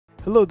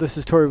Hello, this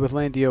is Tori with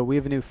LANDiO. We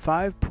have a new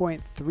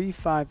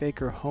 5.35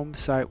 acre home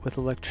site with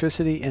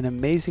electricity and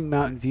amazing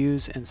mountain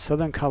views in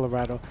southern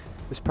Colorado.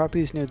 This property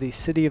is near the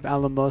city of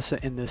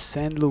Alamosa in the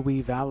San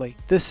Luis Valley.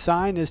 This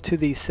sign is to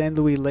the San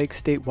Luis Lake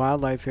State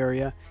Wildlife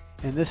Area,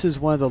 and this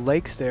is one of the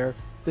lakes there.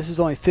 This is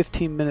only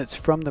 15 minutes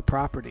from the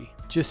property.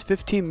 Just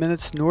 15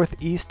 minutes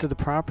northeast of the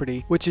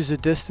property, which is a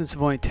distance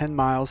of only 10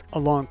 miles,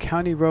 along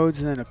county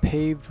roads and then a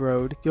paved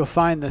road, you'll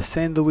find the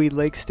San Luis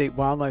Lake State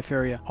Wildlife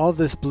Area. All of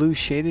this blue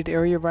shaded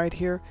area right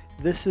here,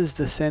 this is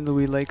the San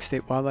Luis Lake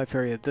State Wildlife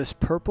Area. This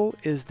purple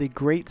is the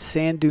Great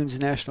Sand Dunes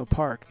National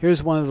Park.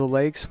 Here's one of the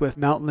lakes with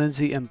Mount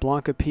Lindsay and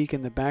Blanca Peak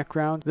in the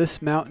background.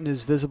 This mountain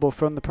is visible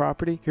from the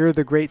property. Here are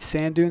the Great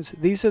Sand Dunes.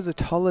 These are the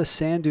tallest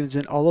sand dunes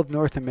in all of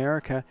North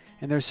America,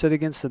 and they're set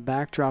against the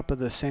backdrop of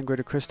the Sangre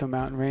de Cristo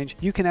mountain range.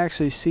 You can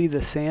actually see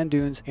the sand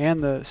dunes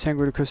and the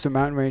Sangre de Cristo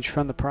mountain range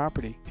from the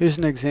property. Here's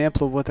an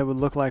example of what that would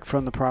look like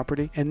from the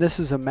property, and this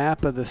is a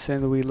map of the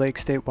San Luis Lake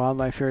State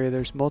Wildlife Area.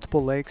 There's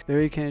multiple lakes.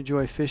 There you can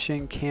enjoy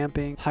fishing, camping,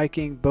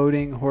 hiking,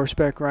 boating,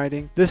 horseback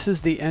riding. This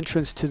is the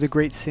entrance to the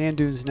Great Sand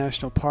Dunes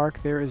National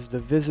Park. There is the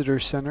visitor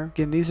center.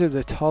 Again, these are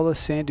the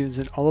tallest sand dunes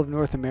in all of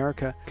North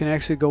America. You can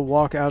actually go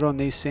walk out on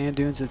these sand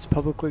dunes. It's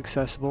publicly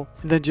accessible.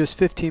 And then just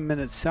 15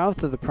 minutes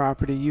south of the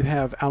property, you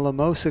have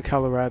Alamosa,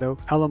 Colorado.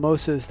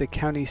 Alamosa is the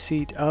county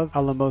seat of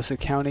Alamosa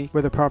County,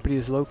 where the property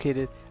is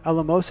located.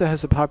 Alamosa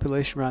has a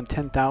population around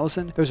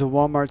 10,000. There's a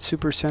Walmart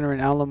Supercenter in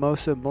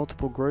Alamosa,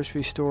 multiple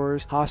grocery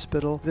stores,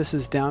 hospital. This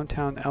is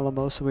downtown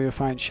Alamosa, where you'll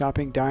find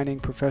shopping, dining,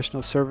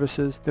 professional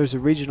services. There's a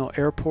regional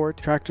airport,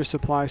 tractor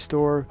supply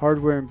store,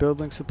 hardware and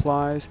building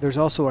supplies. There's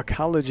also a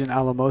college in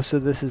Alamosa.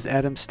 This is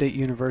Adams State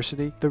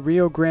University. The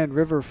Rio Grande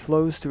River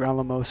flows through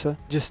Alamosa.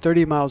 Just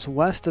 30 miles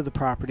west of the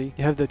property,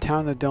 you have the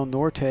town of Del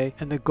Norte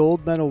and the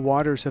gold medal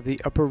waters of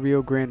the upper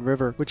Rio Grande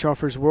River, which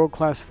offers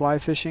world-class fly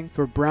fishing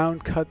for brown,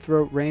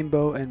 cutthroat,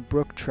 rainbow, and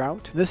brook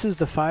trout. This is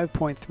the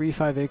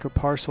 5.35 acre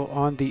parcel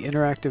on the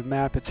interactive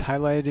map. It's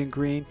highlighted in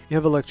green. You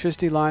have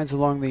electricity lines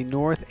along the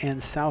north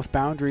and south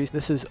boundaries.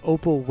 This is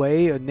Opal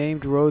Way, a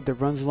named road that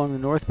runs along the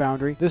north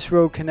boundary. This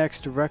road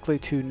connects directly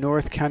to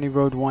North County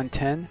Road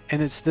 110,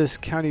 and it's this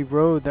county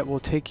road that will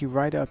take you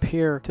right up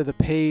here to the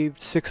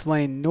paved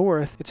 6-lane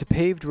north. It's a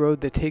paved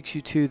road that takes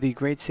you to the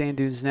Great Sand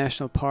Dunes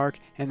National Park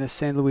and the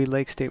San Luis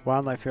Lake State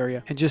Wildlife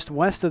Area. And just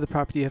west of the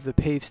property, you have the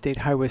paved State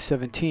Highway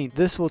 17.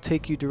 This will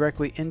take you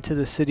directly into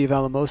the city of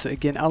Alamosa.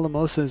 Again,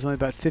 Alamosa is only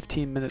about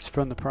 15 minutes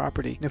from the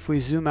property. And if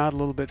we zoom out a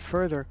little bit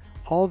further,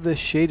 all of this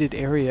shaded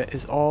area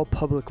is all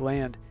public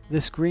land.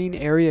 This green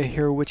area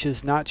here, which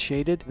is not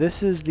shaded,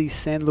 this is the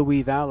San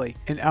Luis Valley,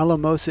 and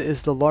Alamosa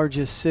is the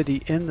largest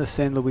city in the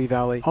San Luis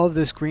Valley. All of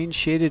this green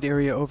shaded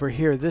area over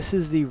here, this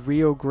is the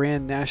Rio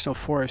Grande National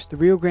Forest. The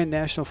Rio Grande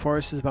National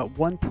Forest is about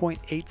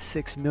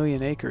 1.86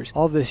 million acres.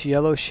 All of this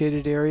yellow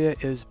shaded area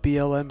is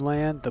BLM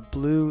land. The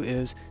blue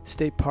is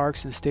state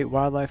parks and state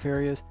wildlife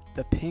areas.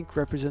 The pink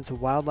represents a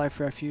wildlife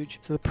refuge.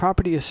 So the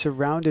property is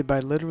surrounded by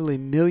literally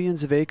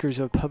millions of acres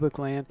of public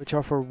land, which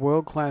offer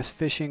world-class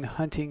fishing,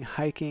 hunting,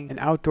 hiking, and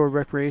outdoor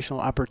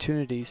recreational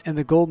opportunities. And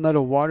the gold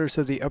medal waters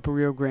of the upper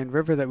Rio Grande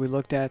River that we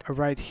looked at are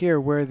right here,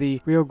 where the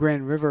Rio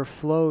Grande River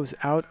flows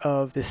out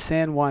of the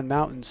San Juan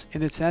Mountains.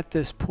 And it's at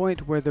this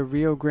point where the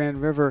Rio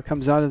Grande River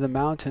comes out of the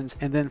mountains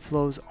and then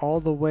flows all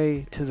the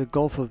way to the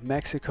Gulf of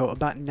Mexico,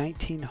 about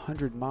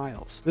 1,900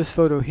 miles. This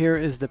photo here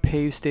is the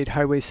paved State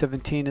Highway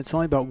 17. It's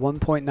only about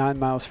 1.9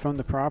 miles from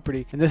the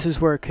property, and this is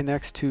where it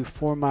connects to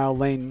 4 Mile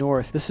Lane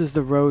North. This is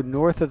the road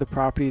north of the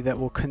property that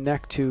will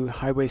connect to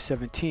Highway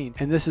 17,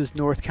 and this is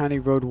North County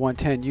Road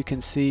 110. You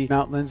can see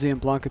Mount Lindsay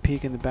and Blanca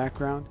Peak in the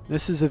background.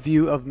 This is a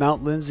view of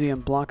Mount Lindsay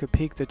and Blanca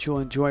Peak that you'll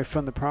enjoy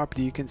from the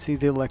property. You can see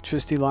the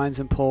electricity lines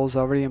and poles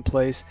already in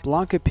place.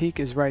 Blanca Peak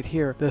is right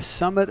here. The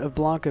summit of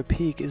Blanca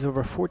Peak is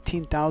over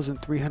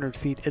 14,300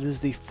 feet. It is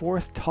the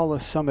 4th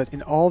tallest summit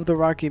in all of the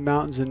Rocky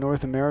Mountains in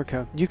North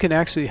America. You can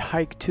actually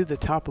hike to the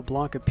top of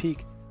Blanca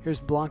Peak. Here's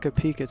Blanca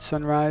Peak at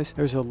sunrise.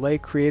 There's a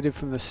lake created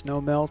from the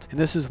snow melt, and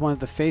this is one of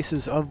the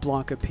faces of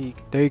Blanca Peak.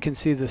 There you can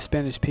see the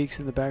Spanish Peaks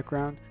in the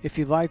background. If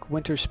you like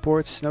winter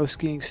sports, snow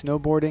skiing,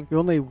 snowboarding,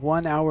 you're only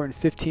 1 hour and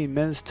 15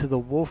 minutes to the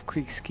Wolf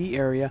Creek ski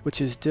area,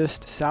 which is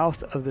just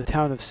south of the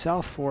town of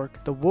South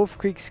Fork. The Wolf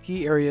Creek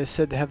ski area is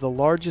said to have the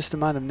largest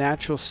amount of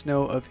natural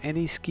snow of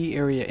any ski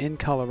area in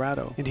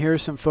Colorado. And here are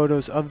some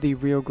photos of the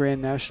Rio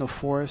Grande National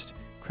Forest.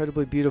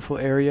 Incredibly beautiful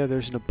area.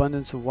 There's an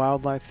abundance of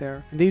wildlife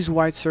there. And these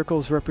white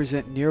circles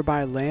represent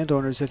nearby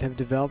landowners that have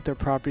developed their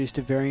properties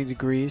to varying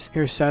degrees.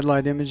 Here's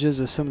satellite images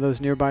of some of those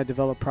nearby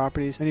developed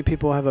properties. Many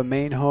people have a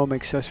main home,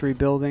 accessory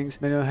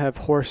buildings. Many have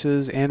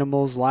horses,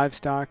 animals,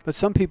 livestock. But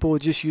some people will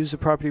just use the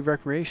property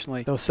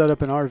recreationally. They'll set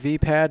up an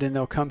RV pad and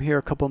they'll come here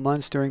a couple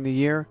months during the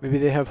year. Maybe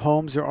they have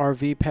homes or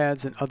RV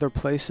pads in other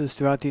places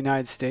throughout the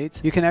United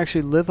States. You can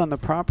actually live on the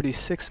property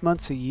 6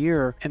 months a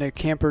year in a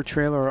camper,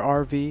 trailer,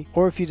 or RV.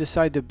 Or if you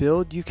decide to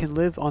build and you can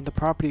live on the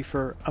property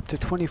for up to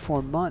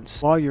 24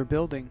 months while you're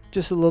building.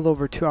 Just a little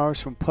over 2 hours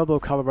from Pueblo,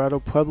 Colorado.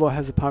 Pueblo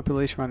has a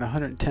population around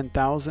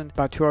 110,000,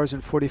 about 2 hours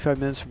and 45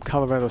 minutes from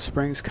Colorado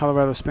Springs.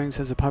 Colorado Springs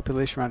has a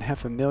population around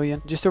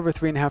 500,000. Just over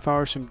 3.5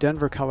 hours from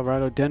Denver,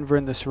 Colorado. Denver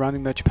and the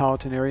surrounding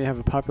metropolitan area have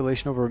a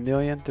population over 1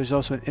 million. There's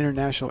also an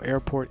international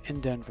airport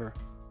in Denver.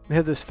 We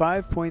have this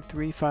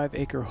 5.35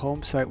 acre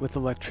home site with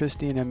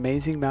electricity and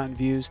amazing mountain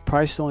views,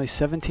 priced only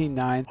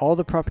 $17,900. All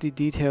the property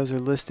details are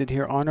listed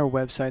here on our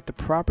website. The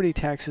property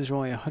taxes are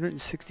only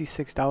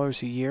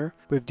 $166 a year.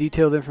 We have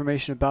detailed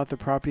information about the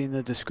property in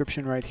the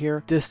description right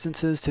here.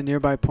 Distances to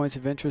nearby points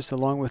of interest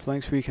along with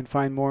links where you can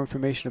find more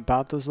information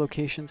about those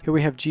locations. Here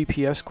we have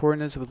GPS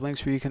coordinates with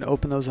links where you can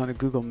open those on a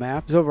Google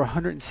map. There's over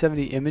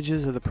 170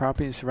 images of the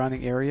property and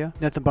surrounding area.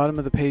 And at the bottom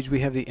of the page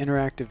we have the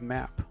interactive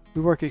map.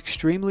 We work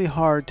extremely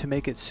hard to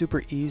make it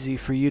super easy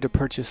for you to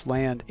purchase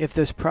land. If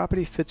this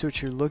property fits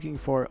what you're looking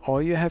for,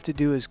 all you have to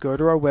do is go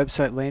to our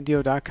website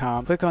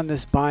landio.com, click on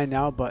this Buy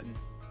Now button.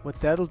 What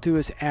that'll do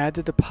is add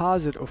a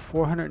deposit of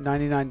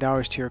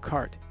 $499 to your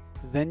cart.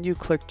 Then you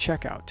click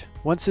Checkout.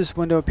 Once this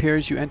window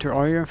appears, you enter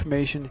all your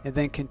information and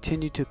then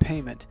continue to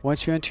payment.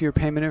 Once you enter your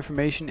payment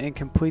information and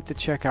complete the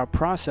checkout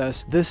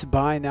process, this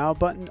Buy Now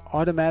button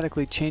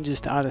automatically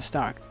changes to out of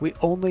stock. We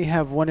only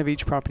have one of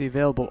each property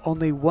available.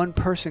 Only one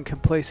person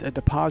can place a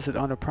deposit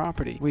on a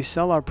property. We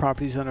sell our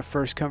properties on a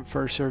first come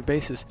first served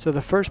basis. So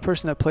the first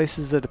person that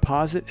places the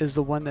deposit is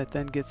the one that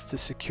then gets to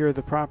secure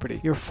the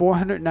property. Your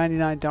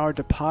 $499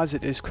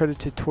 deposit is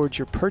credited towards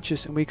your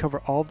purchase and we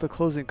cover all of the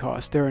closing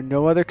costs. There are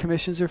no other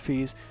commissions or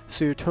fees,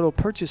 so your total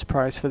purchase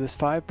price for this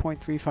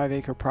 5.35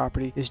 acre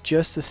property is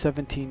just the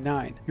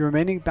 $17,900. Your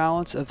remaining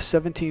balance of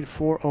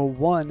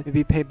 $17,401 may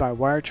be paid by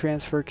wire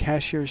transfer,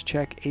 cashier's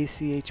check,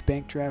 ACH,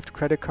 bank draft,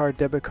 credit card,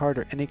 debit card,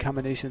 or any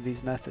combination of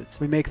these methods.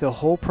 We make the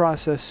whole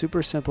process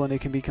super simple and it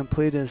can be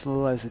completed in as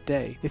little as a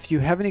day. If you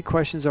have any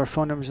questions, our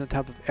phone number is on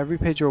top of every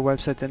page of our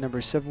website. That number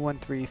is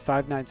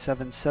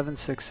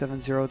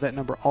 713-597-7670. That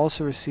number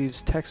also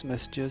receives text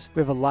messages.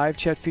 We have a live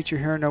chat feature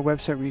here on our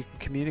website where you can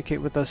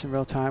communicate with us in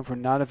real time. If we're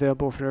not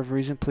available for whatever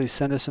reason, please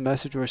send us a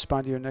message or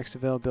respond to your next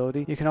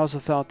availability. You can also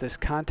fill out this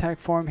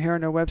contact form here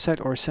on our website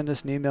or send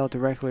us an email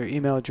directly. Our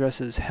email address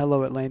is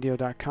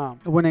hello@landio.com.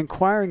 When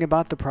inquiring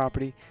about the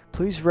property,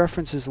 please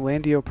reference this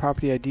Landio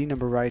property ID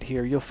number right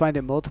here. You'll find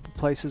it multiple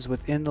places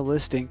within the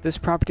listing. This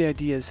property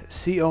ID is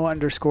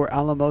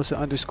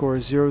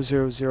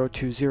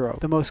CO_Alamosa_00020.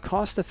 The most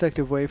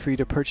cost-effective way for you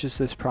to purchase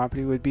this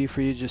property would be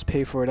for you to just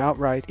pay for it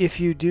outright. If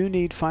you do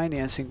need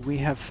financing, we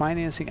have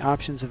financing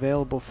options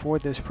available for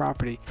this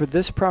property. For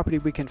this property,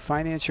 we can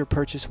finance your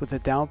purchase with a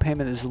down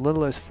payment as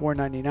little as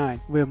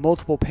 $499. We have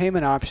multiple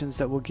payment options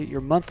that will get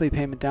your monthly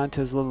payment down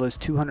to as little as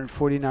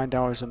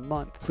 $249 a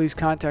month. Please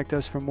contact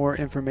us for more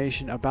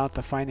information about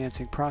the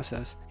financing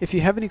process. If you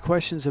have any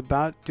questions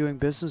about doing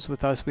business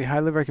with us, we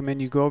highly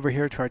recommend you go over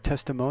here to our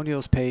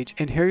testimonials page,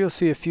 and here you'll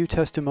see a few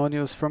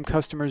testimonials from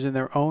customers in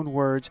their own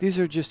words. These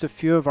are just a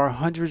few of our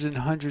hundreds and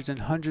hundreds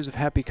and hundreds of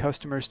happy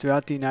customers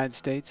throughout the United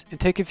States,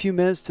 and take a few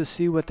minutes to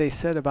see what they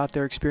said about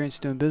their experience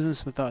doing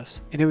business with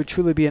us. And it would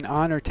truly be an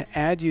honor to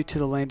add you to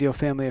the Landio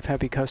family of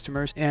happy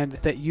customers, and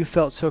that you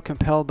felt so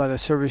compelled by the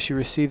service you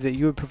received that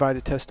you would provide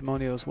a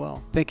testimonial as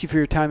well. Thank you for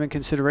your time and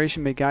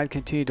consideration. May God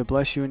continue to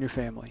bless you and your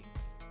family.